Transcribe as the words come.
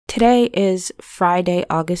Today is Friday,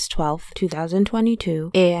 August 12th,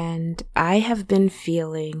 2022, and I have been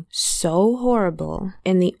feeling so horrible,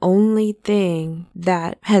 and the only thing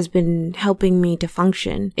that has been helping me to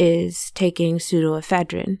function is taking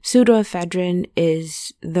pseudoephedrine. Pseudoephedrine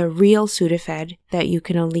is the real Sudafed that you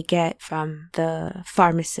can only get from the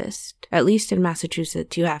pharmacist. At least in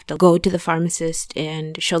Massachusetts, you have to go to the pharmacist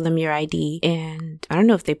and show them your ID, and I don't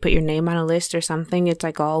know if they put your name on a list or something. It's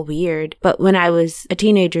like all weird. But when I was a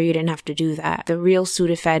teenager, you didn't have to do that. The real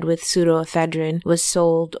Sudafed with pseudoephedrine was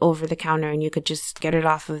sold over the counter and you could just get it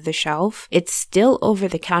off of the shelf. It's still over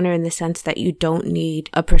the counter in the sense that you don't need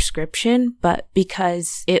a prescription, but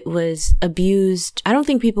because it was abused, I don't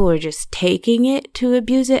think people were just taking it to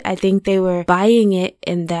abuse it. I think they were buying it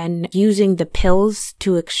and then using the pills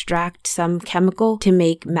to extract some chemical to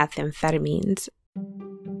make methamphetamines.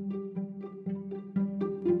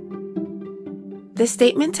 The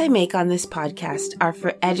statements I make on this podcast are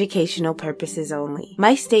for educational purposes only.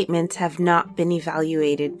 My statements have not been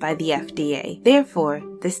evaluated by the FDA. Therefore,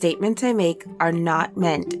 the statements I make are not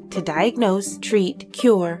meant to diagnose, treat,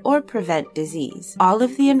 cure, or prevent disease. All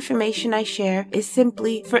of the information I share is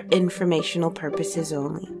simply for informational purposes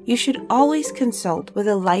only. You should always consult with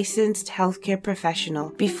a licensed healthcare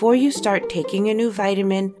professional before you start taking a new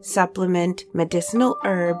vitamin, supplement, medicinal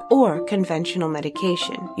herb, or conventional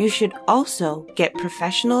medication. You should also get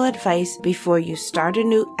professional advice before you start a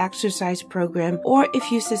new exercise program or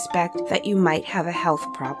if you suspect that you might have a health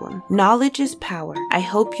problem. Knowledge is power. I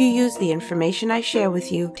hope you use the information I share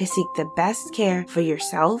with you to seek the best care for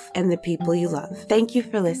yourself and the people you love. Thank you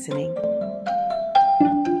for listening.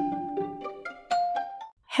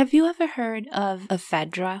 Have you ever heard of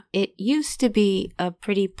ephedra? It used to be a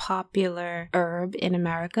pretty popular herb in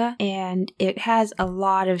America, and it has a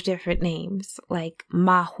lot of different names like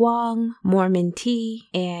ma huang, Mormon tea,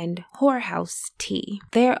 and whorehouse tea.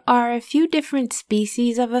 There are a few different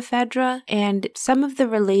species of ephedra, and some of the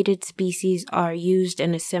related species are used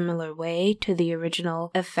in a similar way to the original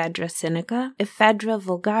Ephedra sinica, Ephedra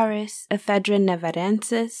vulgaris, Ephedra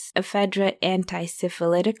nevarensis, Ephedra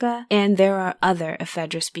antisyphilitica, and there are other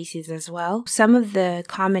ephedra species as well. Some of the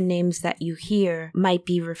common names that you hear might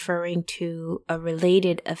be referring to a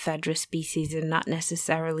related ephedra species and not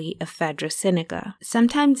necessarily Ephedra sinica.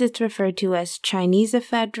 Sometimes it's referred to as Chinese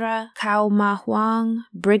ephedra, cow ma huang,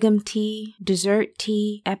 Brigham tea, dessert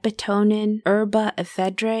tea, epitonin, herba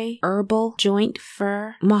ephedra, herbal, joint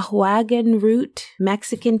fir, mahuagan root,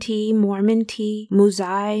 Mexican tea, Mormon tea,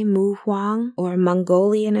 muzai, mu huang, or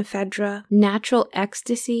Mongolian ephedra, natural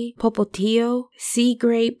ecstasy, popotillo, sea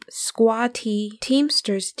grape, squaw tea,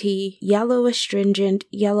 teamster's tea, yellow astringent,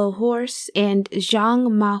 yellow horse, and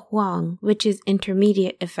zhang ma huang, which is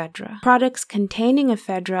intermediate ephedra. Products containing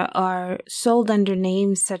ephedra are sold under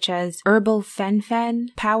names such as herbal fen-phen,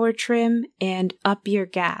 power trim, and up your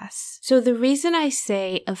gas. So the reason I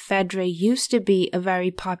say ephedra used to be a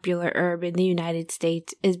very popular herb in the United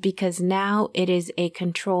States is because now it is a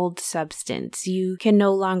controlled substance. You can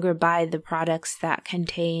no longer buy the products that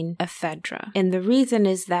contain ephedra. And the reason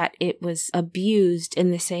is that it was abused in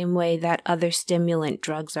the same way that other stimulant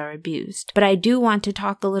drugs are abused. But I do want to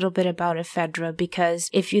talk a little bit about ephedra because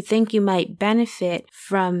if you think you might benefit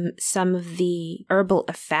from some of the herbal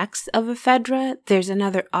effects of ephedra, there's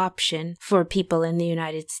another option for people in the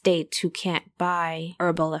United States who can't buy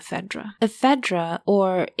herbal ephedra. Ephedra,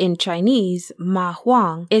 or in Chinese, ma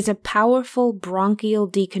huang, is a powerful bronchial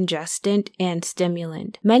decongestant and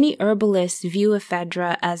stimulant. Many herbalists view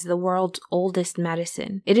ephedra as the world's oldest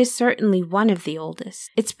medicine. It is certainly one of the oldest.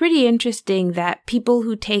 It's pretty interesting that people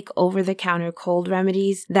who take over-the-counter cold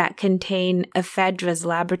remedies that contain ephedra's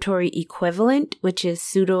laboratory equivalent, which is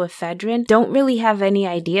pseudoephedrine, don't really have any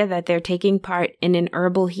idea that they're taking part in an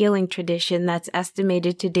herbal healing tradition that's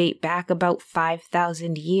estimated to date back about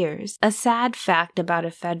 5,000 years. A sad fact about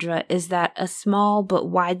ephedra is that a small but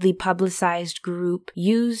widely publicized group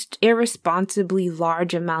used irresponsibly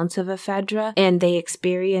large amounts of ephedra, and they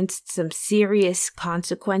experienced some serious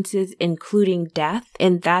consequences, including death,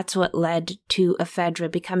 and that's what led to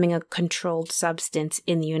ephedra becoming a controlled substance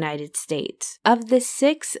in the United States. Of the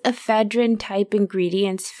 6 ephedrine-type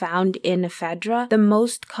ingredients found in ephedra, the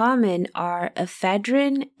most common are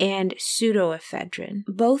ephedrine and pseudoephedrine.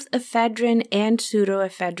 Both ephedrine and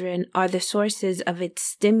pseudoephedrine are the sources of its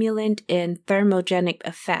stimulant and thermogenic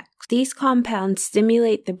effects. These compounds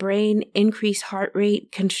stimulate the brain, increase heart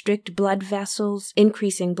rate, constrict blood vessels,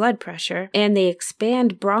 increasing blood pressure, and they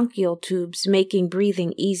expand bronchial tubes, making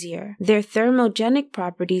breathing easier. Their thermogenic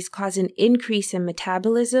properties cause an increase in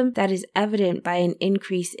metabolism that is evident by an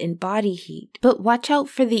increase in body heat. But watch out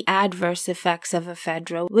for the adverse effects of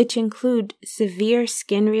ephedra, which include severe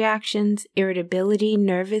skin reactions, irritability,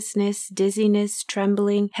 nervousness, dizziness,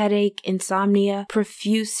 trembling, headache, insomnia,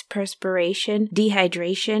 profuse perspiration,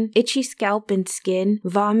 dehydration, itchy scalp and skin,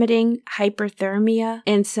 vomiting, hyperthermia,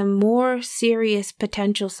 and some more serious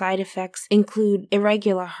potential side effects include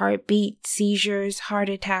irregular heartbeat, seizures, heart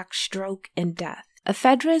attack, stroke, and death.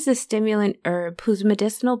 Ephedra is a stimulant herb whose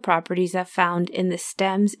medicinal properties are found in the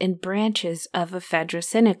stems and branches of Ephedra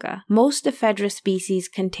sinica. Most ephedra species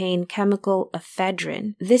contain chemical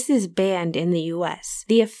ephedrine. This is banned in the US.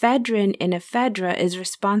 The ephedrine in ephedra is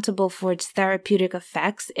responsible for its therapeutic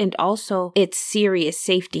effects and also its serious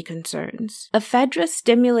safety concerns. Ephedra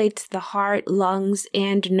stimulates the heart, lungs,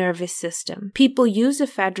 and nervous system. People use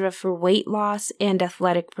ephedra for weight loss and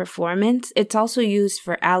athletic performance. It's also used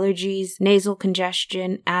for allergies, nasal congestion,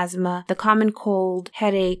 asthma, the common cold,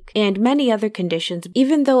 headache, and many other conditions.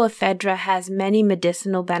 Even though ephedra has many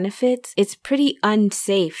medicinal benefits, it's pretty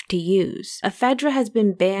unsafe to use. Ephedra has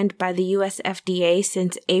been banned by the US FDA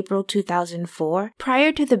since April 2004.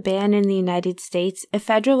 Prior to the ban in the United States,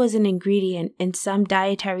 ephedra was an ingredient in some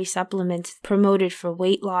dietary supplements promoted for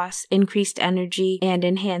weight loss, increased energy, and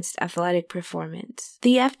enhanced athletic performance.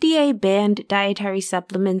 The FDA banned dietary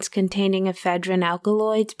supplements containing ephedrine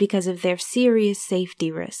alkaloids because of their serious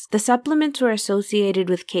safety risks. The supplements were associated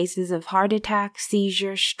with cases of heart attack,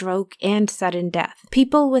 seizure, stroke, and sudden death.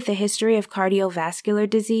 People with a history of cardiovascular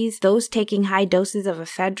disease, those taking high doses of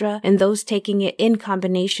ephedra, and those taking it in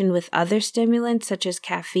combination with other stimulants such as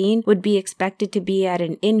caffeine would be expected to be at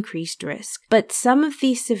an increased risk. But some of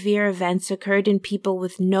these severe events occurred in people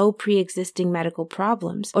with no pre-existing medical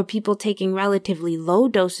problems, or people taking relatively low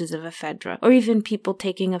doses of ephedra, or even people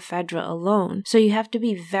taking ephedra alone. So you have to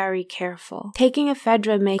be very careful. Taking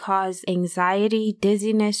ephedra may cause anxiety,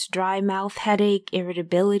 dizziness, dry mouth, headache,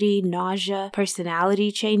 irritability, nausea, personality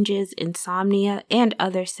changes, insomnia, and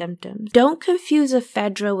other symptoms. Don't confuse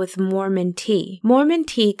ephedra with Mormon tea. Mormon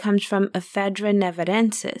tea comes from Ephedra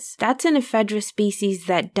nevarensis. That's an ephedra species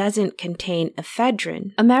that doesn't contain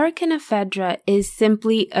ephedrine. American ephedra is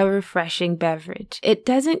simply a refreshing beverage. It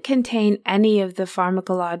doesn't contain any of the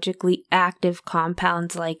pharmacologically active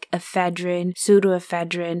compounds like ephedrine,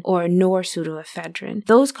 pseudoephedrine, or norpseudoephedrine.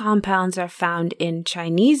 Those compounds are found in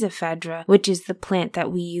Chinese ephedra, which is the plant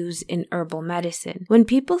that we use in herbal medicine. When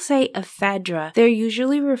people say ephedra, they're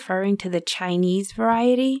usually referring to the Chinese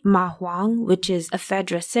variety, Ma Huang, which is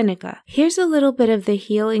Ephedra sinica. Here's a little bit of the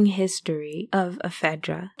healing history of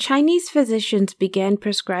ephedra. Chinese physicians began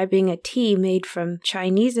prescribing a tea made from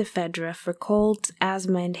Chinese ephedra for colds,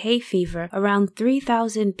 asthma, and hay fever around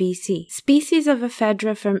 3000 BC. Species of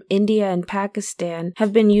ephedra from India and Pakistan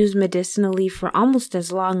have been used medicinally for almost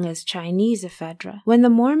as long as Chinese ephedra. When the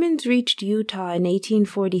Mormons reached Utah in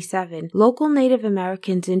 1847, local Native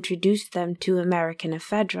Americans introduced them to American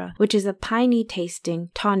ephedra, which is a piney-tasting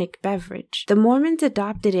tonic beverage. The Mormons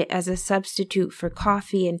adopted it as a substitute for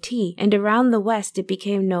coffee and tea, and around the West it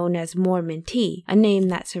became known as Mormon tea, a name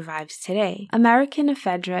that survives today. American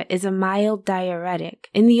ephedra is a mild diuretic.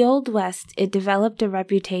 In the Old West, it developed a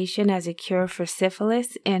reputation as a cure for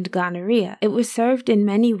syphilis and gonorrhea. It was served in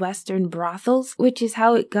many Western brothels, which is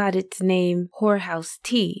how it got its name whorehouse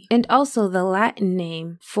tea. And also the Latin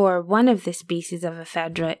name for one of the species of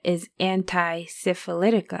ephedra is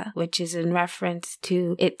anti-syphilitica, which is in reference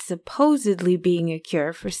to it supposedly being a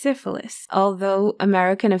cure for syphilis. Although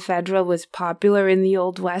American ephedra was popular in the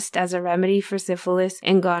Old West as a remedy for syphilis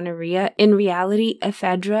and gonorrhea, in reality,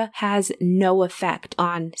 ephedra has no effect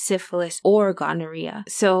on syphilis or gonorrhea.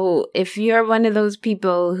 So if you're one of those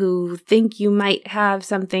people who think you might have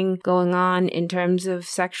something going on in terms of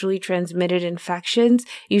sexually transmitted infections,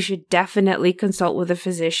 you should definitely consult with a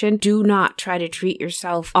physician. Do not try to treat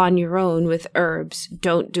yourself on your own with herbs.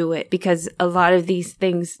 Don't do it, because a lot of these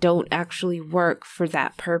things don't actually work for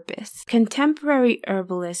that purpose. Contemporary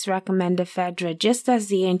herbalists recommend ephedra just as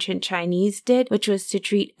the ancient Chinese did, which was to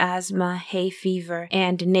treat asthma, hay fever,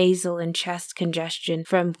 and nasal and chest congestion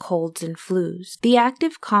from colds and flus. The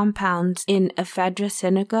active compounds in Ephedra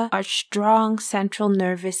sinica are strong central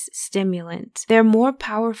nervous stimulants stimulants. They're more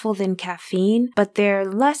powerful than caffeine, but they're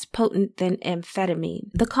less potent than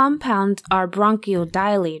amphetamine. The compounds are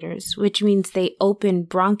bronchodilators, which means they open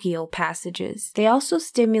bronchial passages. They also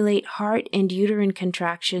stimulate heart and uterine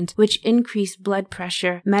contractions, which increase blood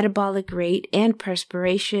pressure, metabolic rate, and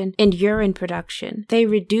perspiration, and urine production. They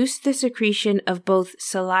reduce the secretion of both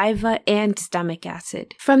saliva and stomach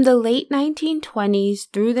acid. From the late 1920s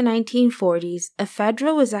through the 1940s,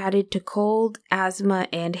 ephedra was added to cold, asthma,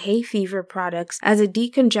 and hay fever products as a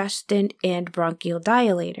decongestant and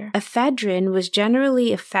bronchodilator. Ephedrine was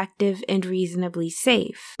generally effective and reasonably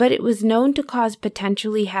safe, but it was known to cause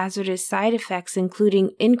potentially hazardous side effects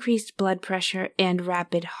including increased blood pressure and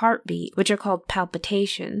rapid heartbeat, which are called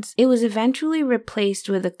palpitations. It was eventually replaced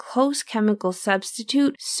with a close chemical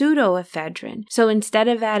substitute, pseudoephedrine. So instead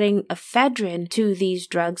of adding ephedrine to these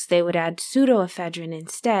drugs, they would add pseudoephedrine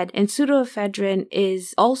instead, and pseudoephedrine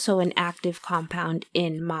is also an active compound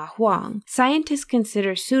in ma huang. Scientists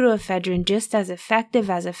consider pseudoephedrine just as effective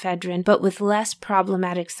as ephedrine, but with less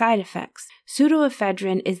problematic side effects.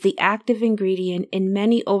 Pseudoephedrine is the active ingredient in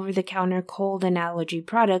many over-the-counter cold and allergy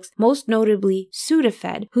products, most notably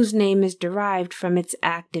Sudafed, whose name is derived from its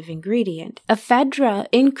active ingredient. Ephedra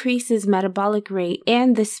increases metabolic rate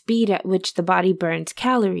and the speed at which the body burns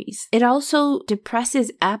calories. It also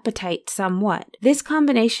depresses appetite somewhat. This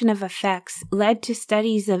combination of effects led to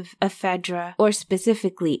studies of ephedra, or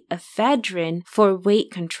specifically ephedrine, for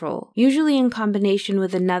weight control, usually in combination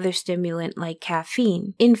with another stimulant like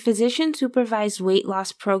caffeine. In physician-supervised weight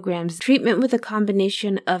loss programs, treatment with a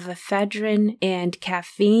combination of ephedrine and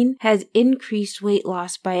caffeine has increased weight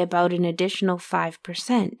loss by about an additional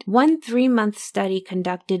 5%. One 3-month study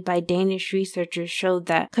conducted by Danish researchers showed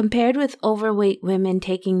that compared with overweight women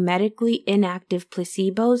taking medically inactive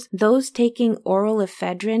placebos, those taking oral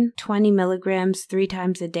ephedrine, 20 milligrams 3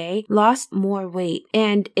 times a day, lost more weight.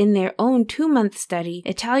 And in their own 2-month study,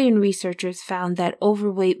 Italian researchers found that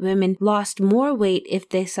overweight women lost more weight if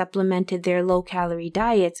they supplemented their low-calorie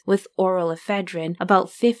diets with oral ephedrine, about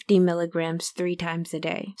 50 milligrams 3 times a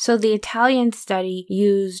day. So the Italian study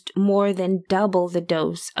used more than double the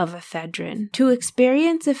dose of ephedrine. To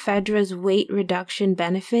experience ephedra's weight reduction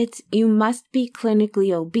benefits, you must be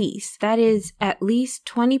clinically obese, that is, at least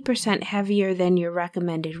 20% heavier than your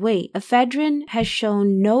recommended weight. Ephedrine has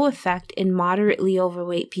shown no effect in moderately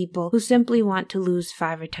overweight people who simply want to lose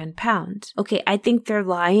 5 or 10 pounds. Okay, I think they're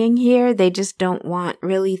lying here. They just don't want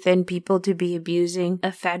really thin people to be abusing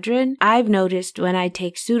ephedrine. I've noticed when I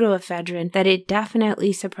take pseudoephedrine that it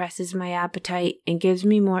definitely suppresses my appetite and gives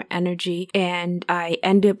me more energy, and I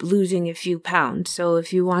end up losing a few pounds. So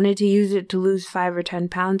if you wanted to use it to lose 5 or 10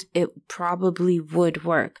 pounds, it probably would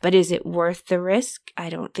work. But is it worth the risk? I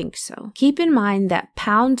don't think so. Keep in mind that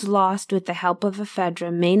pounds lost with the help of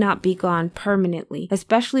ephedra may not be gone permanently,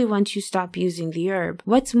 especially once you stop using the herb.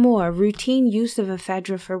 What's more, routine use of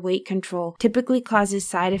ephedra for weight control typically causes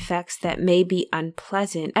side effects that may be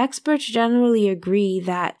unpleasant. Experts generally agree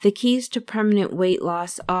that the keys to permanent weight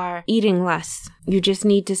loss are eating less. You just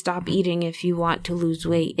need to stop eating if you want to lose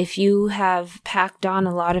weight. If you have packed on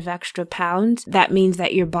a lot of extra pounds, that means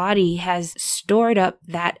that your body has stored up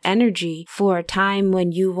that energy for a time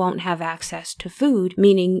when you won't have access to food,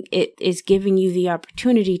 meaning it is giving you the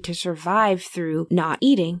opportunity to survive through not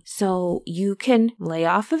eating. So you can lay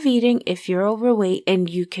off of eating if you're overweight, and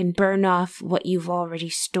you can burn off what you've already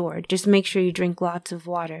stored. Just make sure you drink lots of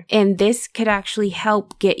water. And this could actually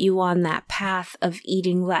help get you on that path of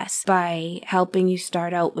eating less by helping you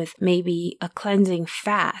start out with maybe a cleansing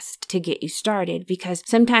fast to get you started, because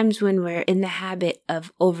sometimes when we're in the habit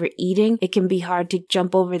of overeating, it can be hard to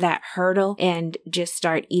jump over that hurdle and just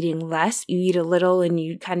start eating less. You eat a little and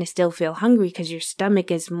you kind of still feel hungry because your stomach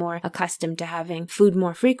is more accustomed to having food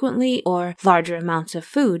more frequently or larger amounts of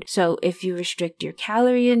food. So if you restrict your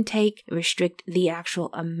calorie intake, restrict the actual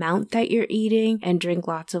amount that you're eating, and drink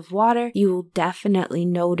lots of water, you will definitely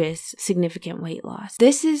notice significant weight loss.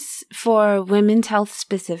 This is for women's health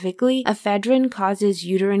specifically. Ephedrine causes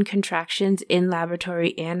uterine contractions in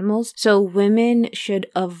laboratory animals, so women should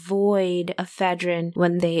avoid ephedrine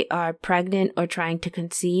when they are pregnant or trying to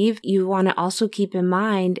conceive. You want to also keep in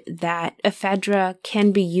mind that ephedra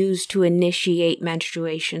can be used to initiate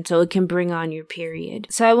menstruation, so it can bring on your period.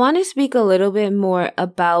 So I want to speak a little bit more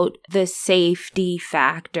about the safety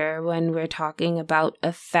factor when we're talking about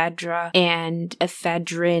ephedra and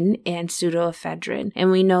ephedrine and pseudoephedrine.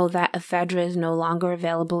 And we know that ephedra is no longer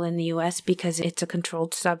available in the US because it's a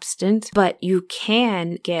controlled substance, but you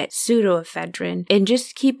can get pseudoephedrine. And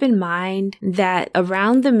just keep in mind that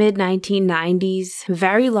around the mid-1990s,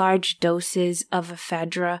 very large doses of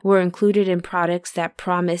ephedra were included in products that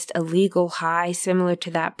promised a legal high similar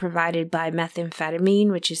to that provided by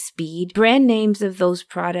methamphetamine, which is speed. Brand names of those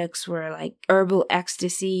products were like Herbal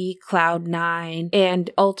Ecstasy, Cloud9, and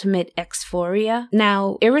Ultimate Exphoria.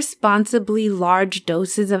 Now, irresponsibly large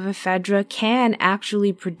doses of ephedra can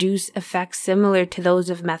actually produce effects similar to those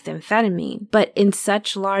of methamphetamine, but in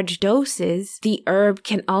such large doses, the herb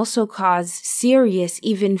can also cause serious,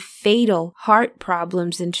 even fatal heart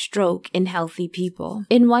problems and stroke in healthy people.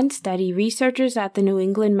 In one study, researchers at the New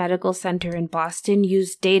England Medical Center in Boston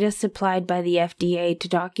used data supplied by the FDA to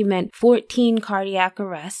document 14 cardiac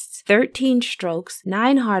arrests, 13 strokes,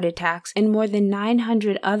 9 heart attacks, and more than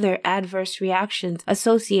 900 other adverse reactions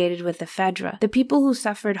associated with ephedra. The people who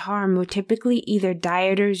suffered harm were typically either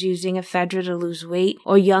dieters using ephedra to lose weight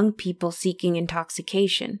or young people seeking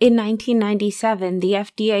intoxication. In 1997, the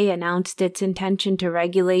FDA announced its intention to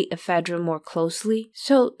regulate ephedra more closely.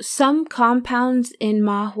 So, some compounds in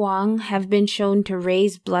Ma Huang have been shown to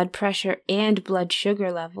raise blood pressure and blood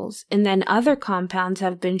sugar levels, and then other compounds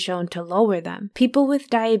have been shown to lower them. People with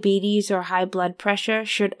diabetes or high blood pressure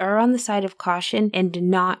should err on the side of caution and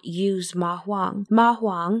not use Ma Huang. Ma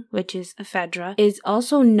Huang, which is ephedra, is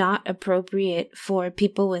also not appropriate for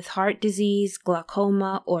people with heart disease,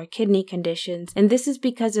 glaucoma, or kidney conditions, and this is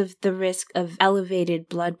because of the risk of elevated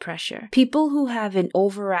blood pressure. People who have an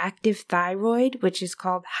overactive thyroid, which is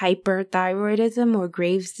called hyperthyroidism or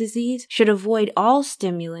Graves' disease, should avoid all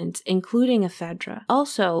stimulants, including ephedra.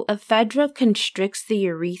 Also, ephedra constricts the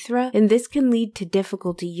urethra, and this can lead to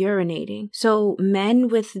difficulty urinating. So, men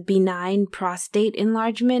with benign prostate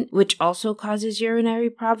enlargement, which also causes urinary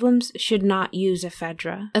problems, should not use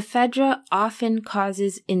ephedra. Ephedra often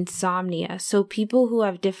causes insomnia, so people who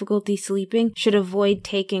have difficulty sleeping should avoid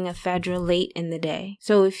taking ephedra late in the day.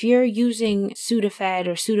 So if you're using Sudafed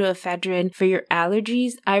or pseudoephedrine for your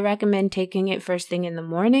allergies, I recommend taking it first thing in the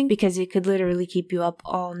morning because it could literally keep you up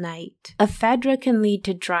all night. Ephedra can lead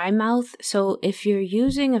to dry mouth, so if you're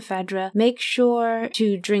using ephedra, make sure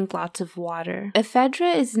to drink lots of water.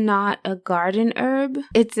 Ephedra is not a garden herb.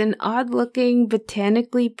 It's an odd-looking,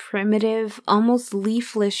 botanically primitive, almost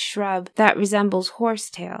leafless shrub that resembles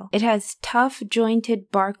horsetail. It has tough,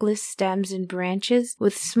 jointed, barkless stems and branches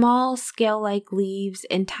with small, scale-like leaves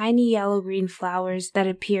and tiny yellow-green flowers that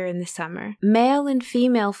appear in the summer. Male and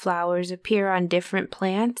female flowers appear on different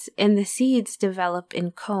plants, and the seeds develop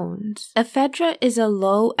in cones. Ephedra is a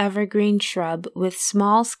low evergreen shrub with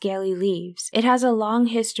small, scaly leaves. It has a long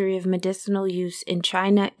history of medicinal use in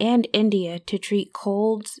China and India to treat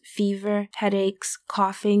colds, fever, headaches,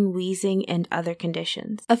 coughing, wheezing, and other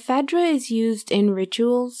conditions. Ephedra is used in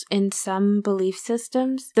rituals in some belief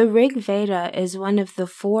systems. The Rig Veda is one of the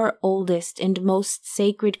 4 oldest and most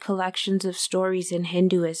sacred collections of stories in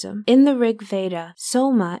Hinduism. In the Rig Veda,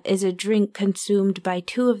 Soma is a drink consumed by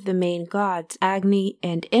 2 of the main gods, Agni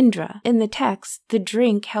and Indra. In the text, the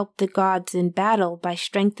drink helped the gods in battle by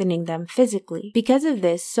strengthening them physically. Because of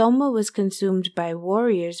this, Soma was consumed by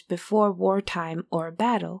warriors before wartime or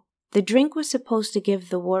battle. The drink was supposed to give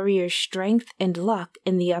the warriors strength and luck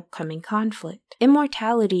in the upcoming conflict.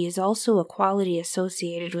 Immortality is also a quality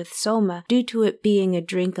associated with Soma due to it being a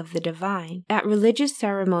drink of the divine. At religious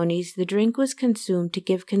ceremonies, the drink was consumed to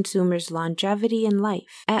give consumers longevity and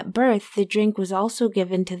life. At birth, the drink was also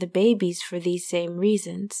given to the babies for these same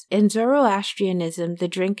reasons. In Zoroastrianism, the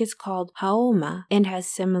drink is called Haoma and has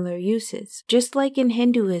similar uses. Just like in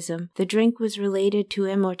Hinduism, the drink was related to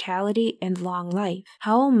immortality and long life.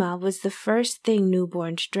 Haoma was the first thing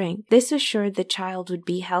newborns drank. This assured the child would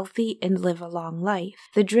be healthy and live a long life.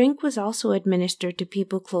 The drink was also administered to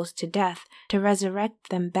people close to death to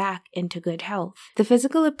resurrect them back into good health. The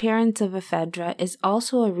physical appearance of ephedra is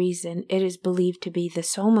also a reason it is believed to be the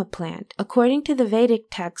Soma plant. According to the Vedic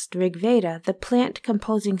text Rig Veda, the plant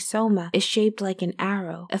composing Soma is shaped like an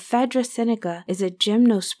arrow. Ephedra sinica is a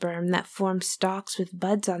gymnosperm that forms stalks with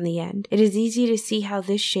buds on the end. It is easy to see how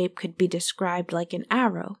this shape could be described like an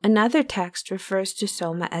arrow. Another text refers to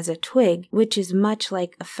Soma as a twig, which is much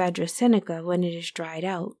like Ephedra sinica when it is dried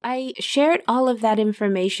out. I shared all of that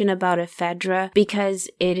information about ephedra because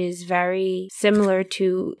it is very similar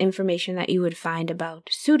to information that you would find about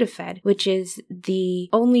Sudafed, which is the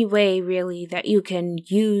only way really that you can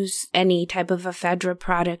use any type of ephedra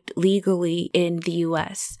product legally in the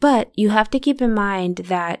US. But you have to keep in mind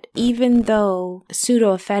that even though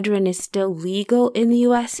pseudoephedrine is still legal in the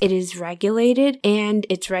US, it is regulated, and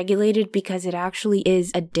it's regulated regulated because it actually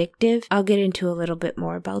is addictive. I'll get into a little bit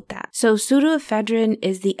more about that. So pseudoephedrine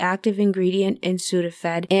is the active ingredient in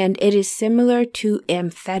Sudafed, and it is similar to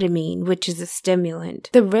amphetamine, which is a stimulant.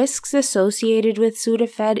 The risks associated with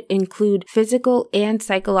Sudafed include physical and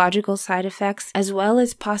psychological side effects, as well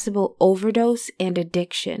as possible overdose and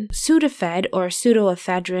addiction. Sudafed, or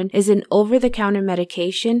pseudoephedrine, is an over-the-counter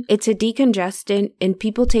medication. It's a decongestant, and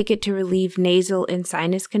people take it to relieve nasal and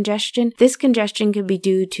sinus congestion. This congestion can be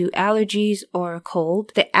due to allergies or a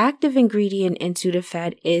cold. The active ingredient in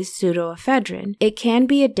Sudafed is pseudoephedrine. It can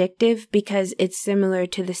be addictive because it's similar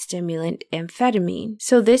to the stimulant amphetamine.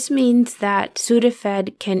 So this means that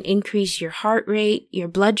Sudafed can increase your heart rate, your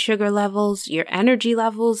blood sugar levels, your energy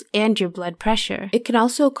levels, and your blood pressure. It can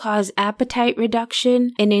also cause appetite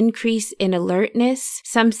reduction, an increase in alertness.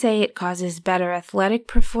 Some say it causes better athletic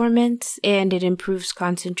performance, and it improves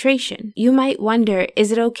concentration. You might wonder,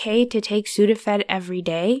 is it okay to take Sudafed every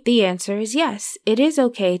day? The answer is yes. It is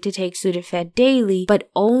okay to take Sudafed daily, but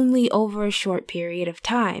only over a short period of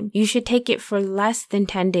time. You should take it for less than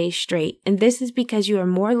 10 days straight, and this is because you are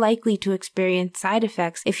more likely to experience side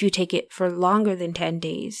effects if you take it for longer than 10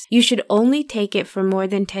 days. You should only take it for more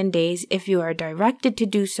than 10 days if you are directed to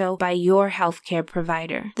do so by your healthcare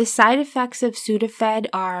provider. The side effects of Sudafed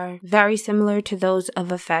are very similar to those of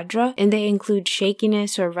ephedra, and they include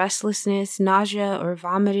shakiness or restlessness, nausea or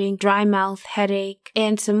vomiting, dry mouth, headache,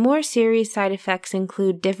 and some more serious side effects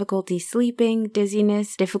include difficulty sleeping,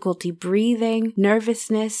 dizziness, difficulty breathing,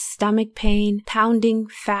 nervousness, stomach pain, pounding,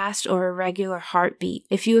 fast or irregular heartbeat.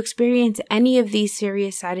 If you experience any of these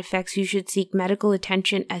serious side effects, you should seek medical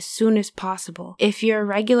attention as soon as possible. If your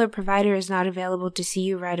regular provider is not available to see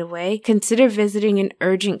you right away, consider visiting an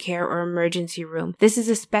urgent care or emergency room. This is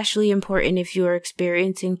especially important if you are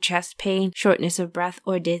experiencing chest pain, shortness of breath,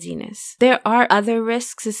 or dizziness. There are other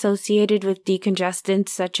risks associated with decongestants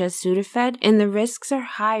such as Sudafed, and the risks are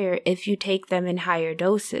higher if you take them in higher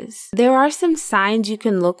doses. There are some signs you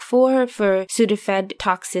can look for Sudafed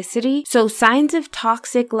toxicity. So signs of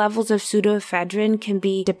toxic levels of pseudoephedrine can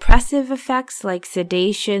be depressive effects like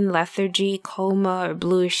sedation, lethargy, coma, or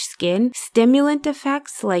bluish skin, stimulant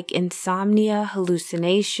effects like insomnia,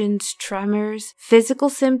 hallucinations, tremors, physical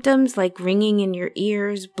symptoms like ringing in your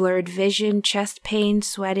ears, blurred vision, chest pain,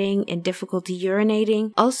 sweating, and difficulty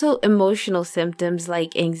urinating. Also emotional symptoms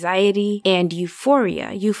like anxiety and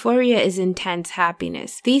euphoria. Euphoria is intense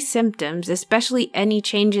happiness. These symptoms, especially any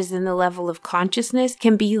changes in the level of consciousness,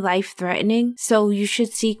 can be life-threatening, so you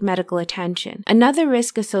should seek medical attention. Another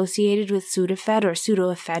risk associated with Sudafed or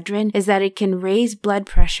pseudoephedrine is that it can raise blood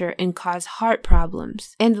pressure and cause heart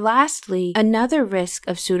problems. And lastly, another risk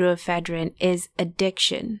of pseudoephedrine is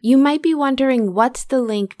addiction. You might be wondering, what's the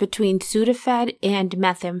link between Sudafed and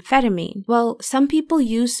methamphetamine? Well, some people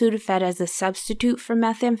use Sudafed as a substitute for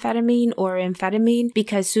methamphetamine or amphetamine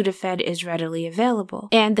because Sudafed is readily available.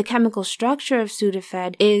 And the chemical structure of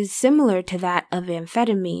Sudafed is similar to that of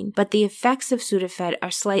amphetamine, but the effects of Sudafed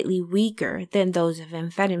are slightly weaker than those of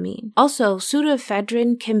amphetamine. Also,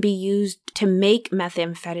 pseudoephedrine can be used to make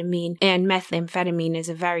methamphetamine, and methamphetamine is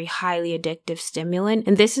a very highly addictive stimulant,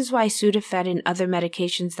 and this is why Sudafed and other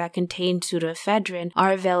medications that contain pseudoephedrine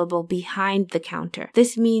are available behind the counter.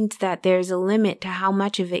 This means that there's a limit to how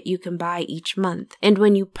much of it you can buy each month, and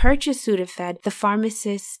when you purchase Sudafed, the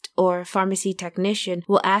pharmacist or pharmacy technician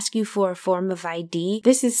will ask you for a form of ID.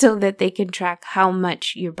 This is so that they can track how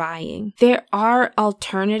much you're buying. There are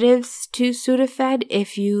alternatives to Sudafed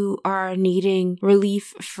if you are needing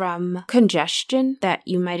relief from congestion that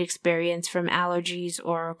you might experience from allergies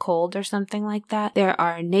or a cold or something like that. There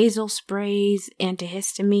are nasal sprays,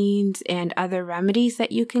 antihistamines, and other remedies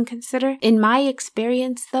that you can consider. In my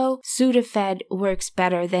experience though, Sudafed works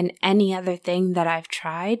better than any other thing that I've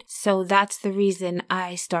tried. So that's the reason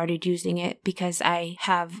I started using it, because I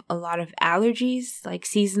have a lot of allergies, like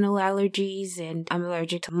seasonal allergies, and I'm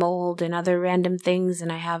allergic to mold and other random things,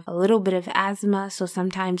 and I have a little bit of asthma, so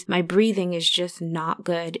sometimes my breathing is just not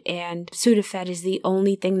good, and Sudafed is the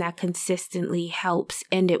only thing that consistently helps,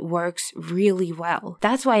 and it works really well.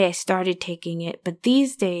 That's why I started taking it, but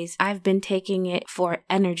these days I've been taking it for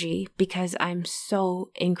energy because I'm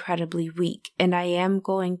so incredibly weak, and I am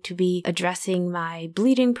going to be addressing my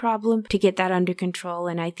bleeding problem to get that under control,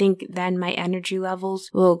 and I think then my energy levels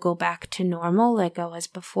will go back to normal like I was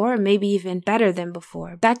before, maybe even better than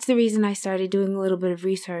before. That's the reason I started doing a little bit of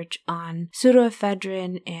research on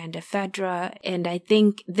pseudoephedrine and ephedra, and I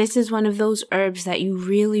think this is one of those herbs that you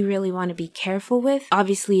really, really want to be careful with.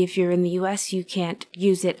 Obviously, if you're in the US, you can't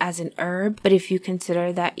use it as an herb, but if you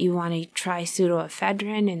consider that you want to try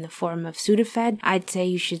pseudoephedrine in the form of Sudafed, I'd say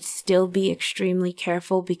you should still be extremely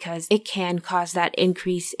careful because it can cause that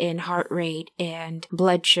increase in heart rate and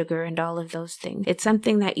blood sugar and all of those things. It's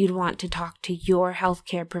something that you'd want to talk to your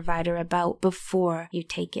healthcare provider about before you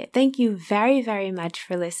take it. Thank you very, very much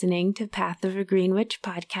for listening to Path of a Green Witch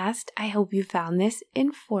podcast. I hope you found this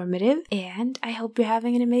informative, and I hope you're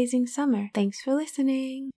having an amazing summer. Thanks for listening.